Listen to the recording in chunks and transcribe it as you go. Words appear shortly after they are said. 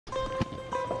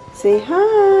Say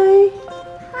hi.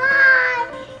 Hi.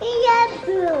 It's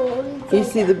balloons. You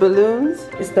see the balloons?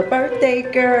 It's the birthday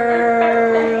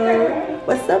girl.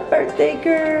 What's up, birthday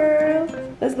girl?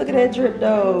 Let's look at that drip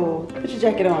though. Put your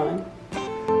jacket on.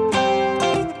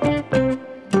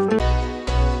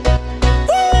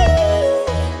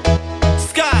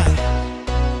 Sky.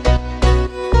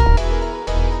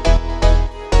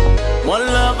 One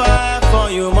love I have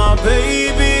for you, my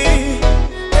baby.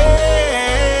 Hey.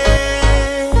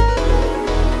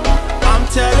 I'm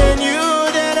telling you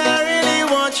that I really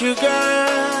want you, girl.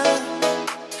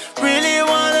 Really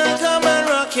wanna come and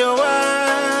rock your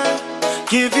world.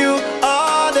 Give you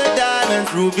all the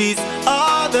diamonds, rubies,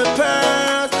 all the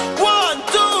pearls. 1,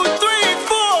 2, 3,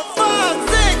 4, 5,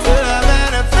 6. Love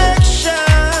and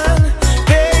affection,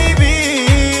 baby.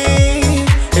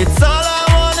 It's all I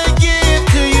wanna give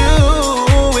to you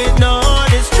with no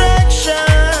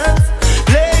distractions,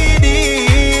 lady.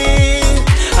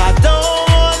 I don't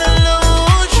wanna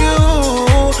lose you.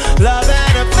 Love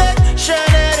and affection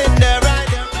in the right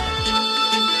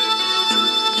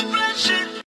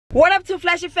direction. What up, Too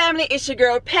Flashy family? It's your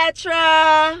girl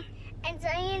Petra. And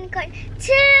Zoie and Court.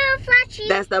 Too flashy.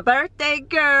 That's the birthday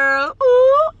girl.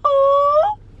 Ooh,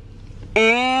 ooh.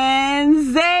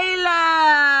 And Zayla.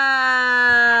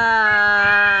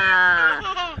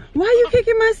 Why are you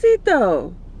kicking my seat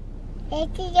though?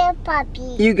 It's your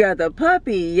puppy. You got the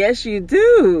puppy. Yes, you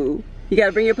do. You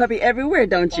gotta bring your puppy everywhere,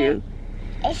 don't you?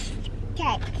 It's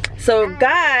okay. So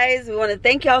guys, we want to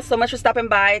thank y'all so much for stopping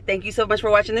by. Thank you so much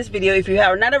for watching this video. If you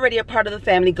are not already a part of the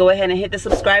family, go ahead and hit the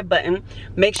subscribe button.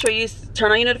 Make sure you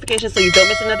turn on your notifications so you don't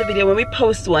miss another video when we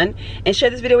post one. And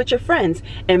share this video with your friends.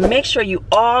 And make sure you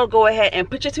all go ahead and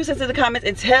put your 2 cents in the comments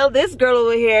and tell this girl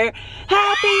over here,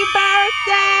 happy birthday!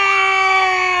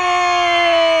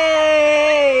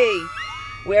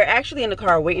 We're actually in the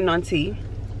car waiting on T.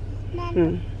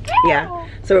 Yeah,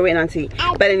 so we're waiting on T.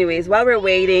 But anyways, while we're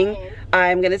waiting,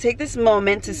 I'm gonna take this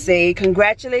moment to say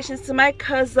congratulations to my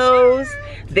cousins.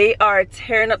 They are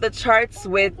tearing up the charts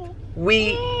with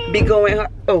We Be Going Hard.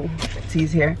 Oh,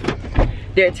 T's here.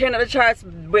 They're tearing up the charts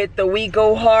with the We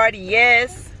Go Hard.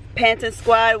 Yes, Panton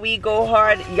Squad, We Go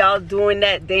Hard. Y'all doing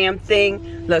that damn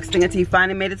thing. Look, Stingah Tee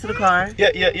finally made it to the car.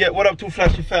 Yeah. What up, Too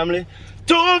Flashy family?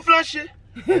 Too Flashy.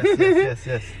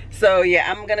 Yes. So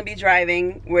yeah, I'm gonna be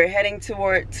driving. We're heading to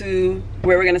where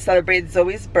we're gonna celebrate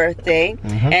Zoe's birthday.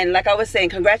 And like I was saying,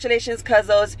 congratulations,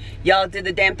 cousins. Y'all did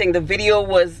the damn thing. The video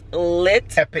was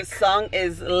lit. Epic. The song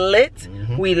is lit.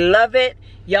 We love it.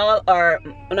 Y'all are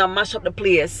now mash up the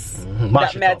place.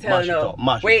 Mash it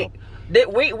up. Wait,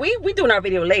 we doing our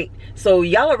video late. So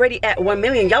y'all already at 1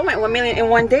 million. Y'all went 1 million in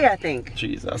one day, I think.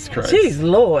 Jesus Christ. Jeez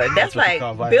Lord, that's what like you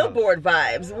call viral. Billboard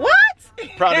vibes. What?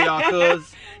 Proud of y'all,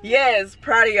 cuz. Yes,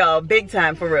 proud of y'all. Big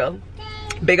time, for real.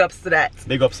 Big ups to that.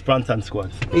 Big up Panton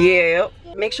Squad. Yeah.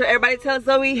 Make sure everybody tells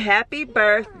Zoe happy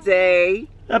birthday.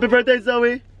 Happy birthday,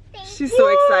 Zoe. She's so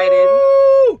excited.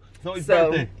 Zoe's So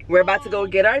birthday. we're about to go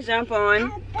get our jump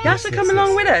on. Y'all should come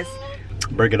along with us.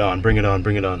 Bring it on, bring it on,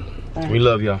 bring it on. We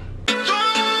love y'all.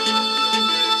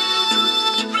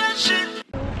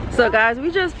 So guys,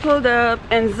 we just pulled up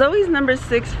and Zoe's number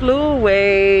 6 flew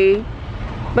away.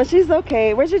 But she's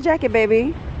okay. Where's your jacket,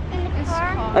 baby? In the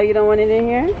car. Oh, you don't want it in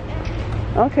here?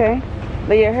 Okay.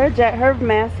 But yeah,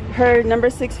 her number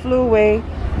 6 flew away.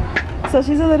 So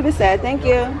she's a little bit sad. Thank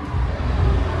you.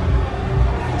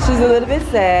 She's a little bit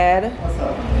sad.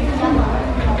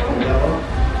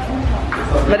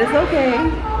 But it's okay.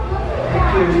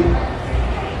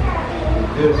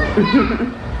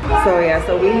 So yeah,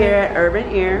 so we here at Urban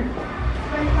Air.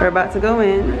 We're about to go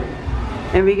in.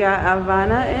 And we got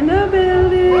Ivana in the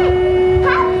building.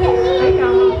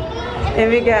 And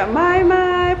we got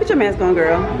My. Put your mask on,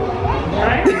 girl.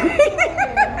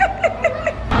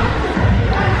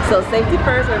 So safety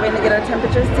first, we're waiting to get our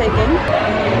temperatures taken.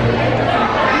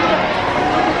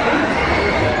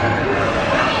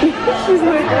 She's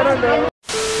like, I don't know.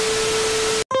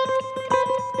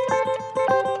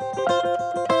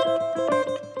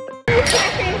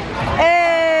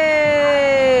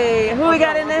 Hey, who we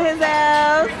got in his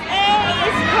house? Hey,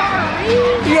 it's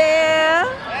Corey. Yeah.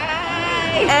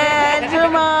 And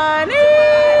Jumani.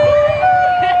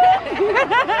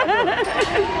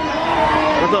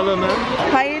 What's up, little man?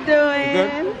 How you doing? Good.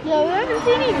 Yeah, we haven't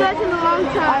seen you guys in a long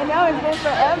time. I know, it's been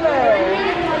forever.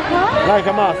 Like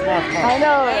a mask. I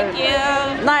know. Thank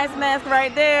you. Nice mask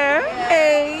right there.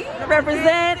 Hey,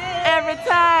 represent every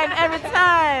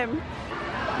time.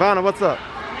 Vanna, what's up?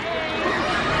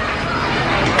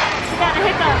 Got the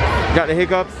hiccups. Got the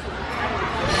hiccups?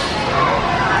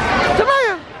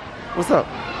 Jamaya! What's up?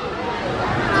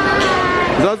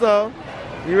 Zozo,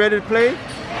 you ready to play?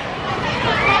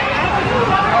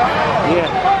 Yeah,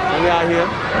 so we out here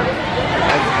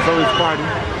at Zoe's party.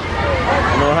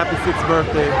 You know, happy 6th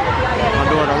birthday. I'm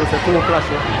doing a cool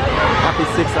flasher. Happy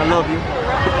 6th, I love you.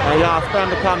 And y'all spam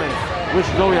the comments. Wish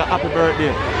Zoe a happy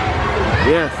birthday.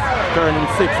 Yes, turning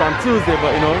 6 on Tuesday,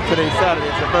 but you know, today's Saturday,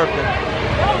 it's her birthday.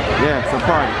 Yeah, it's a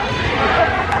party.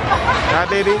 Right,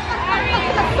 baby?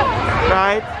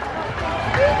 Right?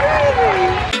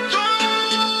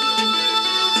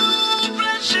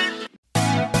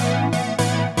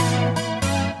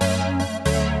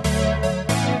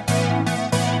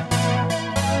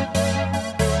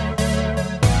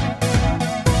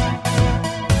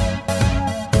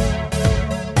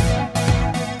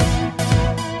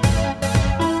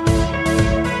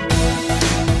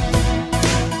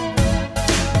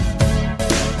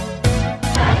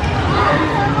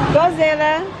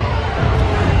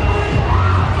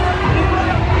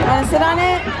 Wanna sit on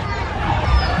it?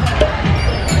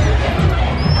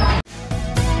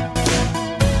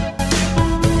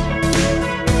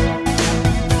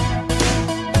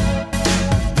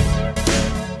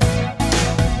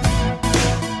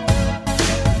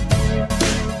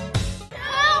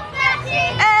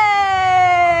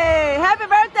 Hey! Happy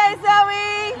birthday,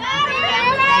 Zoe! Happy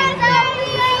birthday, Zoe!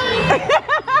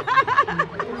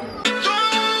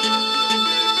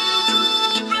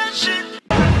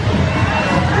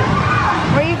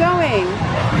 Where are you going?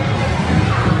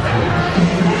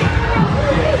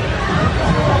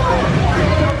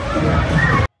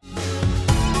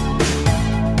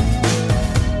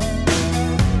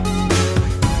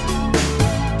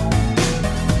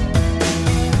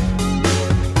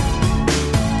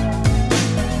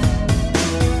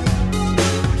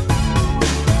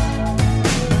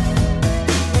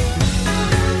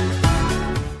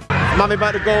 Mommy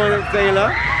about to go with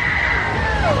Zayla.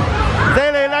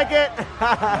 Zayla, you like it?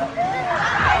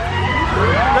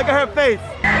 Look at her face.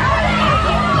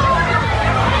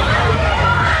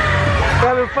 You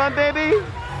having fun, baby?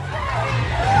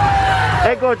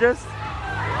 Hey, gorgeous.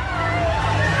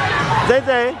 Zay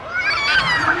Zay.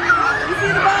 You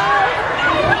see the ball?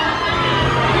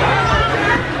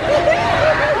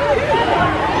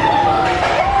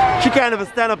 She can't even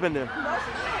stand up in there.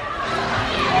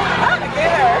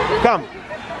 Come.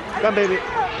 Come, baby.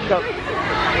 Come.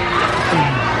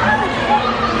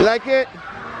 You like it?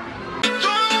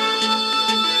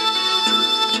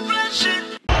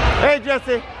 Hey,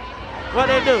 Jesse. What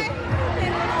they do?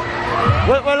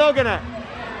 Where Logan at?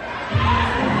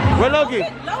 Where Logan?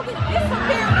 Logan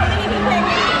disappeared.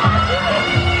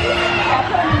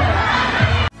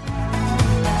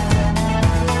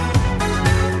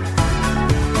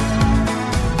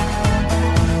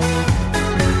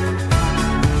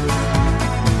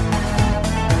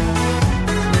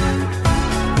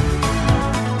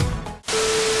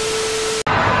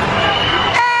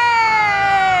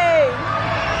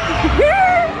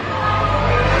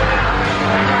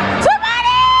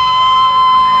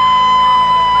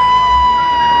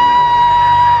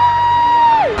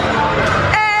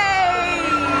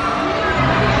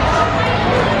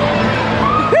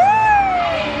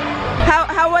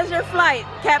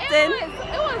 Captain? It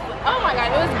was, oh my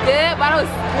god, it was good, but I was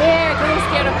scared because I was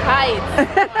scared of heights.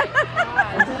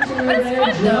 Oh but it's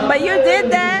fun though. But you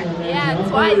did that? Yeah,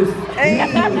 twice.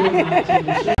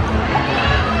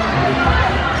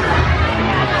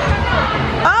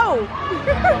 Oh!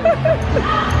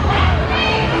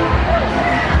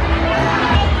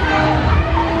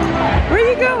 Where are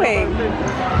you going?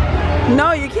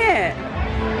 No, you can't.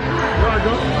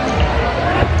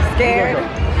 Scared?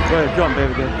 Go ahead, jump,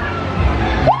 baby girl.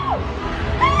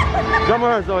 Jump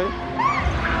with her, Zoe.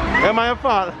 Am I your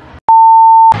father?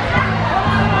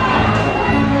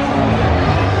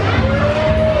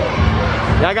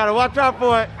 Yeah, I gotta watch out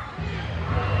for it.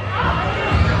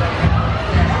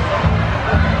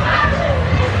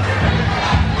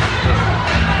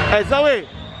 Hey, Zoe.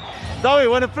 Zoe,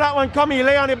 when the flat one comes, you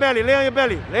lay on your belly, lay on your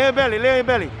belly, lay on your belly, lay on your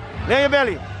belly, lay on your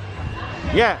belly.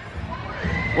 Yeah.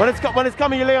 When it's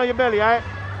coming, you lay on your belly, alright?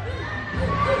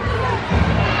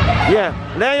 Yeah,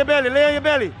 lay on your belly, lay on your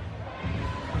belly.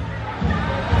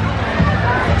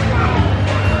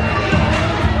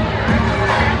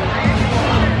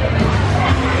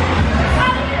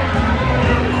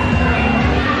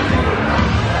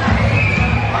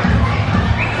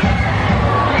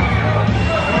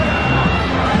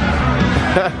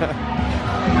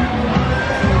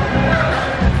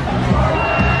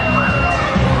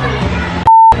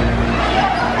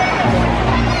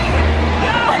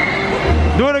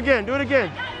 Do it again, do it again.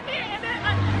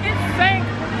 It sank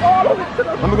all over to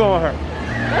the Let me go with her.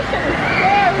 That shit is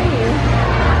scary.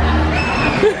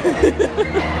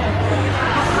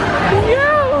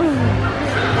 Yo!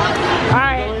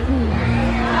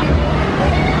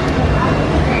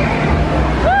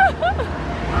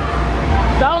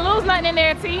 in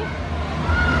there, T. Look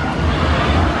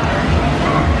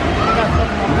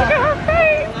at her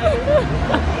face.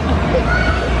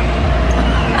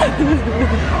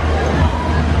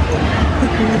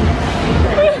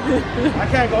 I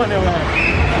can't go in there with her.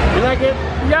 You like it?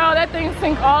 Yo, that thing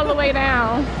sink all the way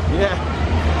down. Yeah.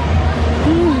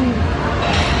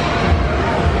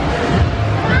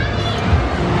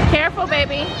 Careful,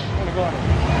 baby. I'm gonna go on it.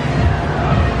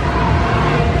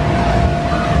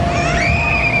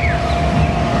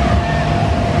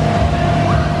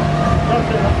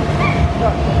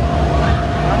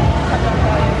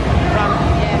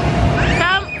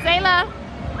 Come, Zayla.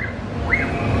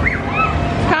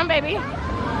 Come, baby.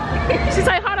 She's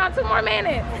like, hold on 2 more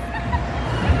minutes.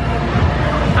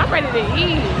 I'm ready to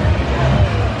eat.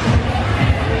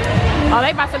 Oh,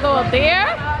 they about to go up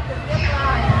there?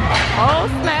 Oh,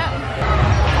 snap.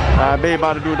 Babe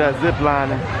about to do that zip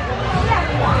lining.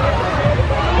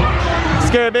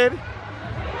 Scared, baby?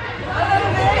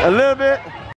 A little bit.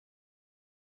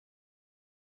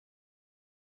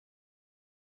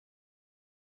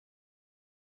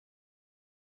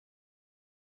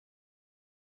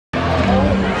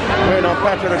 Waiting on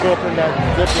Patrick to go up in that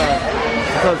zip line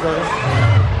because of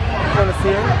you wanna see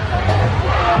him?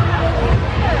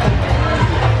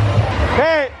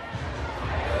 Hey!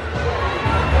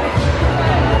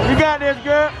 You got this,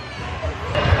 girl.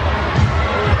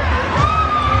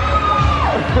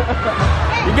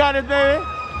 You got this, baby.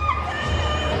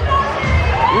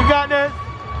 You got this.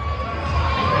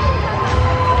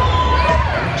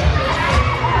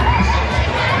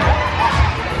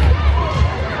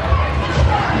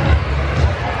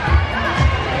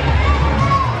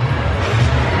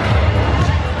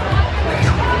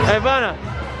 Hey, Vanna.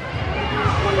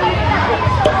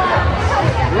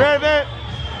 You ready, babe?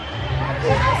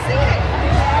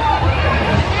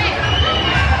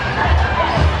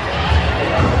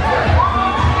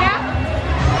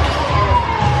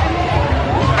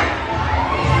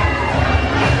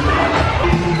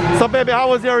 So, baby, how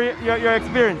was your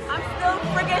experience? I'm still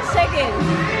freaking shaking.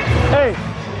 Hey,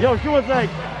 yo, she was like,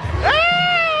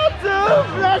 ah, too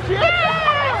flashy.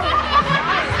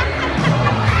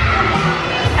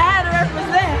 I had to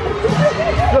represent.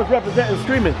 Just representing,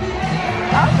 screaming.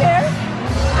 I don't care.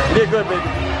 You did good, baby.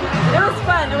 It was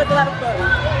fun. It was a lot of fun.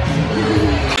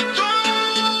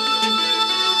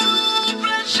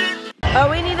 Oh,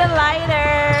 we need a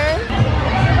lighter.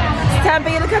 It's time for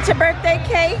you to cut your birthday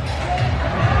cake.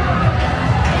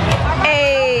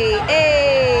 Hey,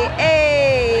 hey,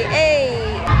 hey, hey.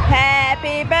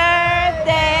 Happy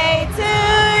birthday to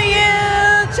you.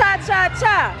 Cha, cha,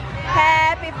 cha.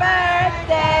 Happy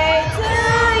birthday to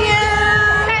you.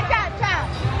 Cha, cha, cha.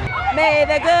 May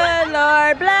the good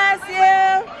Lord bless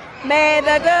you. May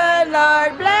the good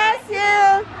Lord bless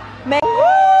you. May woo!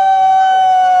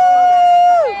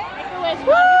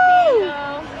 Woo!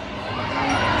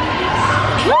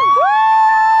 Woo!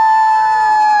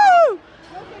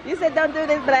 You said don't do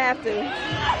this, but I have to.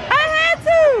 I had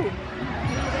to.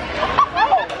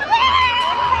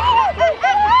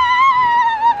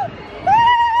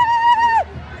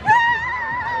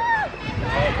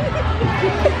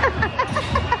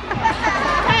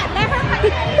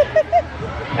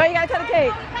 Oh, you gotta cut a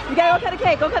cake. You gotta go cut a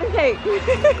cake. Go cut a cake.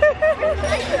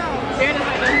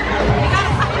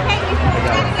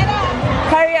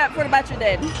 Hurry up for the battery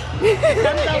dead.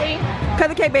 Come, Zoe. Cut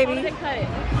the cake, baby. Cut it.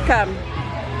 Come.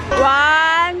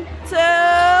 1, 2,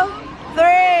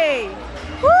 3.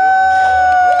 Woo!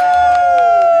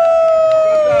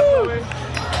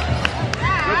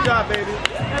 Good job, baby.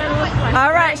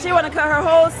 All right, she want to cut her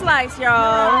whole slice,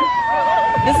 y'all.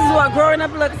 This is what growing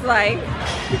up looks like.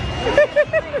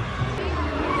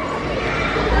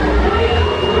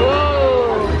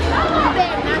 Whoa.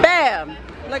 Bam!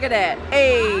 Look at that.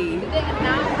 Hey.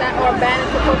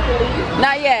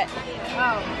 Not yet.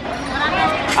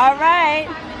 All right.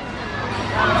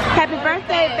 Happy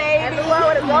birthday, baby. Everyone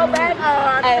want to go back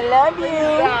on. I love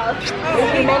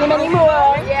you. Many, many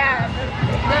more. Yeah.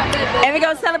 And we're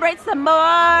going to celebrate some more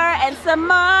and some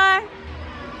more.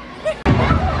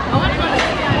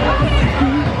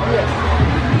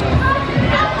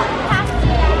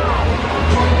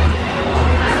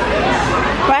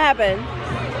 What happened?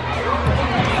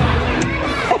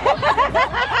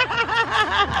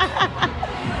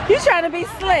 You trying to be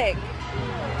slick.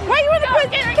 Why you want to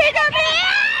put cake on me?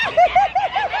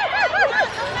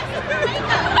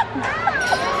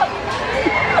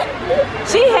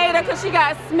 She hated her because she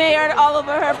got smeared all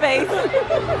over her face.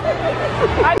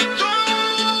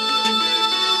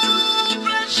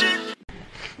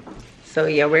 So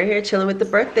yeah, we're here chilling with the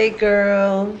birthday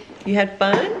girl. You had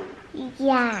fun?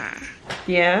 Yeah.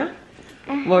 Yeah?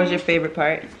 What was your favorite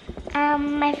part?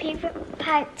 My favorite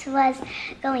part was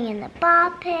going in the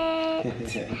ball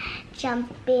pit,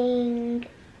 jumping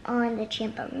on the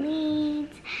trampolines,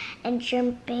 and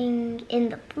jumping in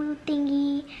the blue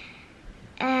thingy,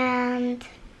 and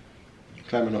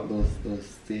climbing up those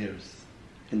stairs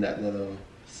in that little,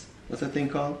 what's that thing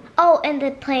called? oh, in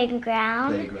the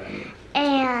playground. Playground.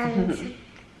 And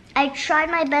I tried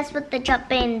my best with the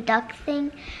jumping duck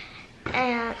thing.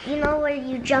 And you know where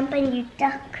you jump and you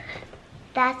duck?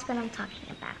 That's what I'm talking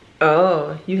about.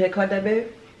 Oh, you had caught that, babe?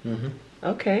 Mm-hmm.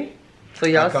 Okay. So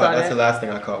y'all saw that? That's the last thing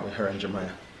I caught with her and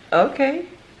Jemiah. Okay.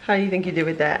 How do you think you did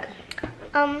with that?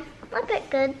 A bit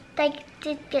good. I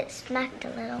did get smacked a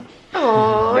little.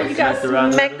 Oh, you got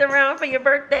smacked around around for your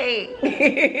birthday.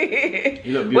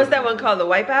 What's that one called? The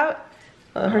wipeout?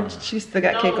 She still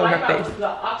got cake on her face. Was the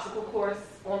obstacle course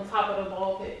on top of the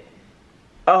ball pit.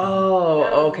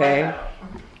 Oh, okay.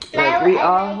 Like we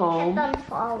all home. I kept on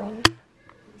falling.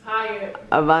 Tired.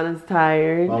 Ivana's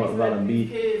tired.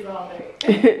 Kids all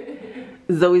day.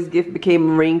 Zoe's gift became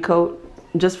a raincoat.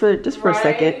 Just for a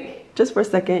second. Just for a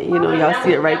second. You know, y'all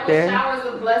see it right there. Showers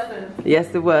of blessings.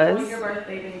 Yes, it was. On your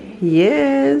birthday, baby.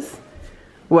 Yes.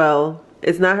 Well,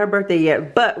 it's not her birthday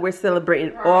yet, but we're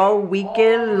celebrating all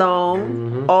weekend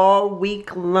long. All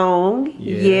week long.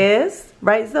 Yeah. Yes.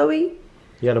 Right, Zoe?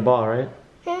 You had a ball, right?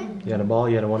 You had a ball?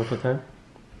 You had a wonderful time?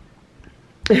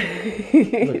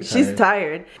 She's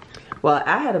tired. Well,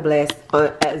 I had a blast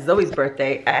at Zoe's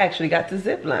birthday. I actually got to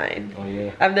zip line. Oh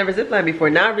yeah. I've never zip lined before.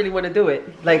 Now I really want to do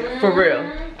it. Like for real.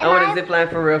 I want to zip line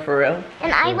for real.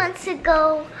 And I want to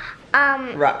go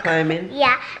Rock climbing.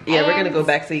 yeah. Yeah, we're gonna go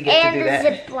back so you get to do that.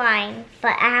 And the zip line,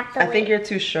 but I have to I think you're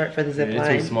too short for the zip line.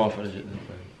 You're too small for the zip line.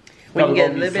 When you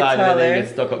get a little bit taller, you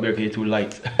get stuck up there because you're too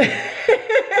light.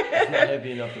 It's not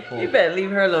heavy enough to pull. you better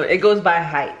leave her alone. It goes by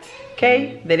height.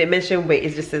 Okay? They didn't mention weight.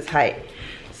 It just says height.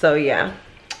 So yeah.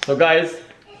 So guys,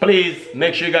 please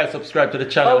make sure you guys subscribe to the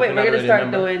channel. Oh wait, we're gonna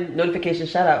start doing notification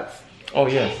shout-outs. Oh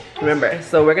yes. Remember,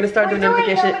 so we're gonna start doing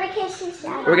notification.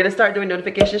 We're gonna start doing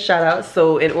notification shout-outs.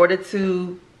 So in order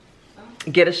to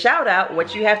get a shout-out,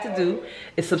 what you have to do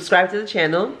is subscribe to the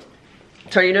channel,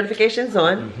 turn your notifications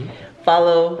on,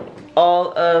 follow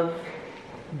all of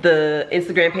the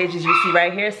Instagram pages you see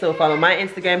right here. So follow my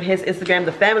Instagram, his Instagram,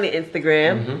 the family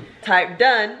Instagram. Type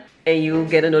done, and you'll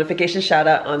get a notification shout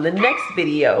out on the next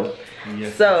video.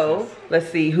 Yes, so let's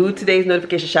see who today's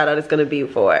notification shout out is going to be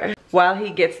for. While he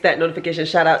gets that notification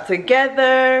shout out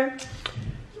together,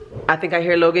 I think I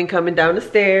hear Logan coming down the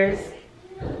stairs.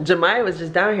 Jemiah was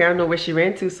just down here. I don't know where she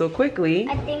ran to so quickly.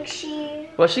 I think she...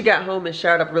 Well, she got home and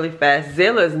showered up really fast.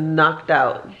 Zayla's knocked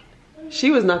out.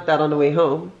 She was knocked out on the way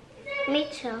home. Me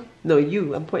too. No,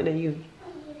 you. I'm pointing at you.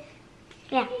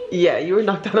 Yeah. Yeah, you were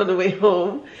knocked out on the way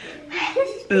home.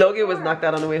 Logan was knocked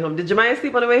out on the way home. Did Jemiah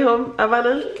sleep on the way home,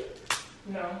 Ivana?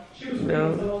 No. She was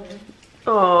No.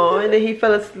 Oh, and then he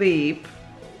fell asleep.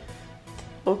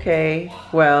 Okay,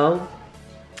 well,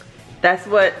 that's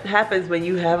what happens when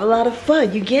you have a lot of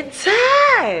fun. You get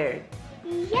tired.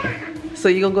 Yeah. So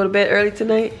you gonna go to bed early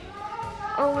tonight?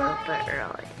 A little bit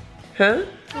early. Huh?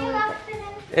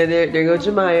 And there goes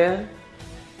Jemiah.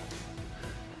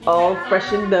 All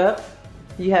freshened up.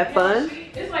 You have fun?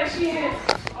 It's like she has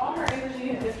all her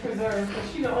energy is preserved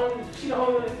because she the only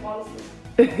one that falls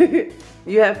asleep.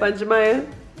 You had fun, Jemiah?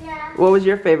 Yeah. What was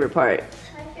your favorite part?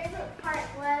 My favorite part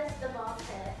was the ball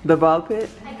pit. The ball pit?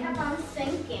 I kept on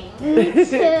sinking. Me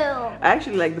too. I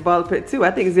actually like the ball pit too.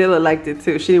 I think Zilla liked it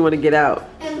too. She didn't want to get out.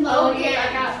 And Oh Logan,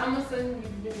 yeah, I'm gonna send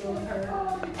you a video with her.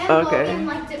 and Okay. Logan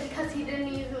liked it because he didn't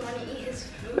even want to eat his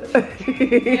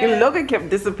food. Logan kept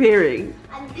disappearing.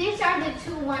 And these are the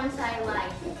two ones I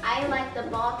like. I like the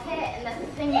ball pit and the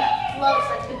thing that floats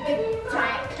like the big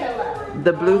giant pillow.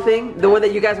 The blue thing? The one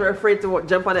that you guys were afraid to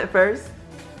jump on at first?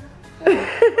 I thought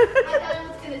it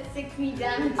was gonna stick me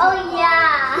down. Oh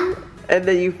yeah. And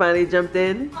then you finally jumped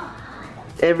in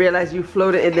and realized you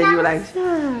floated, and then you were like,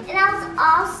 And I was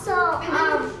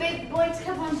also big boys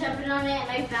kept on jumping on it and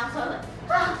I bounced.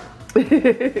 I was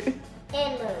like,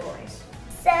 and Wars.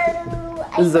 So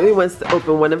Zoe wants to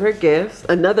open one of her gifts,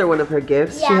 another one of her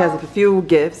gifts. She has a few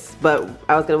gifts, but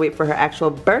I was gonna wait for her actual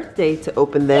birthday to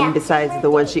open them, besides the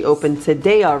one she opened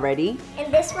today already.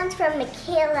 And this one's from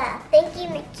Michaela. Thank you,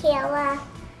 Michaela.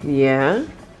 Yeah.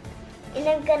 And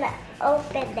I'm gonna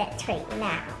open that right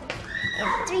now.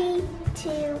 In 3, 2,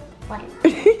 1.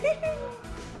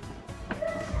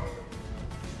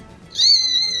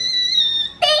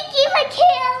 Thank you,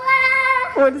 Michaela.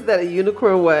 What is that, a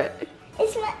unicorn what?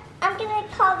 I'm gonna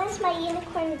call this my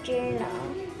unicorn journal.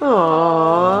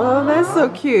 Aww, that's so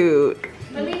cute.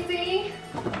 Let me see.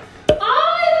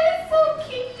 Oh, that's so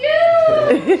cute.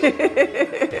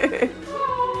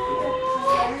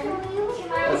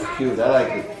 That's cute. I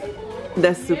like it.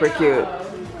 That's super cute.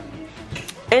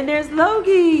 And there's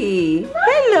Logie.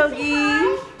 Hey,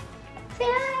 Logie.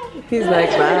 He's like,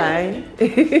 bye.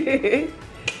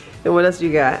 And what else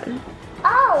you got?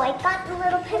 Oh, I got the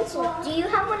little pencil. Do you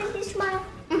have one of these, Smile?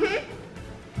 Mm-hmm.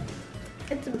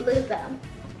 It's blue though.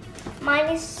 Mine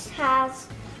has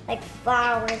like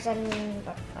flowers and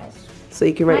butterflies. So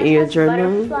you can write in your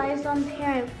journal. Butterflies on here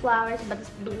and flowers, but it's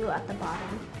blue at the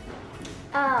bottom.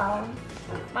 Oh,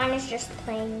 mine is just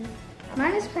plain.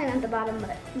 Mine is plain at the bottom,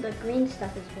 but the green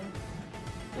stuff is blue.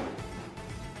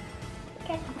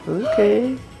 Okay.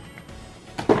 Okay.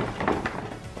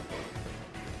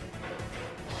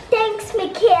 Thanks,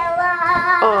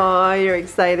 Michaela. Oh, you're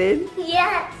excited?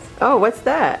 Yes. Oh, what's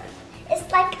that? It's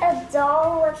like a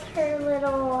doll with her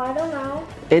little, I don't know.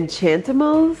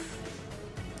 Enchantimals?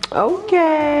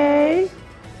 Okay.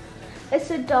 It's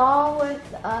a doll with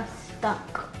a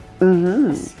skunk.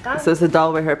 Mm-hmm. Skunk. So it's a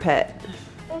doll with her pet.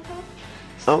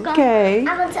 Skunk. Okay.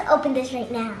 I want to open this right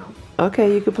now.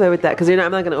 Okay, you can play with that because I'm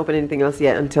not going to open anything else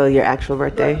yet until your actual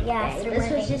birthday. Yeah,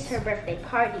 this was just her birthday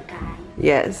party, guy.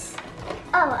 Yes.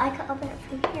 Oh, I can open it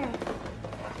from here.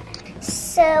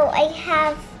 So I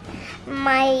have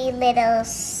my little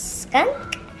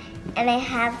skunk, and I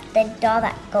have the doll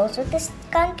that goes with the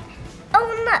skunk. Oh,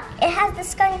 look, it has the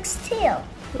skunk's tail.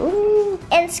 Ooh.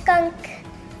 And skunk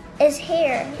is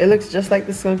here. It looks just like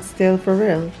the skunk's tail for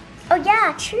real. Oh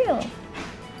yeah, true.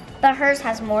 But hers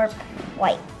has more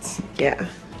white. Yeah.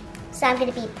 So I'm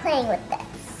gonna be playing with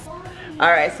this.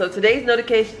 All right, so today's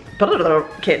notification,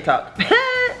 can't talk.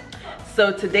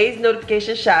 So today's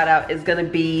notification shout out is gonna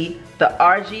be the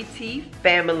RGT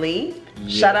family. Yeah.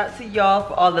 Shout out to y'all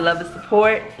for all the love and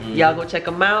support. Y'all go check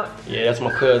them out. Yeah, that's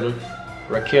my cousin,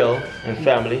 Raquel and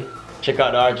family. Check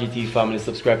out the RGT family,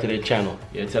 subscribe to their channel.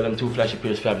 Yeah, tell them 2 Flashy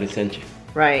Pearce family sent you.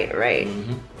 Right, right.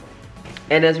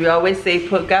 And as we always say,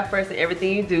 put God first in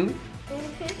everything you do.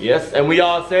 Yes, and we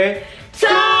all say, 2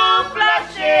 Flashy